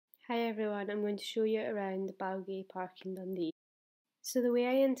Hi everyone, I'm going to show you around Balgay Park in Dundee. So the way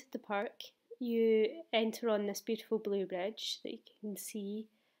I entered the park, you enter on this beautiful blue bridge that you can see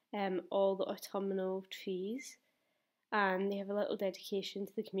all the autumnal trees, and they have a little dedication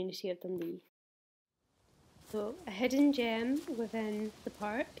to the community of Dundee. So a hidden gem within the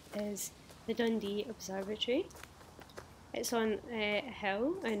park is the Dundee Observatory. It's on a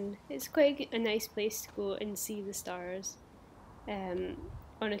hill and it's quite a nice place to go and see the stars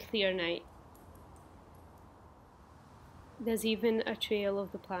on a clear night. There's even a trail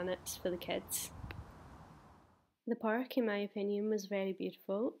of the planets for the kids. The park, in my opinion, was very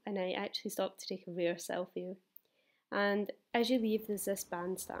beautiful, and I actually stopped to take a rare selfie. And as you leave, there's this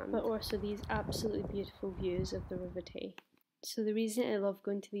bandstand, but also these absolutely beautiful views of the River Tay. So the reason I love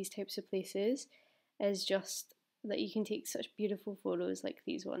going to these types of places is just that you can take such beautiful photos like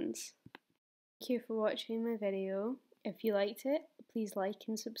these ones. Thank you for watching my video. If you liked it, please like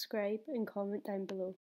and subscribe and comment down below.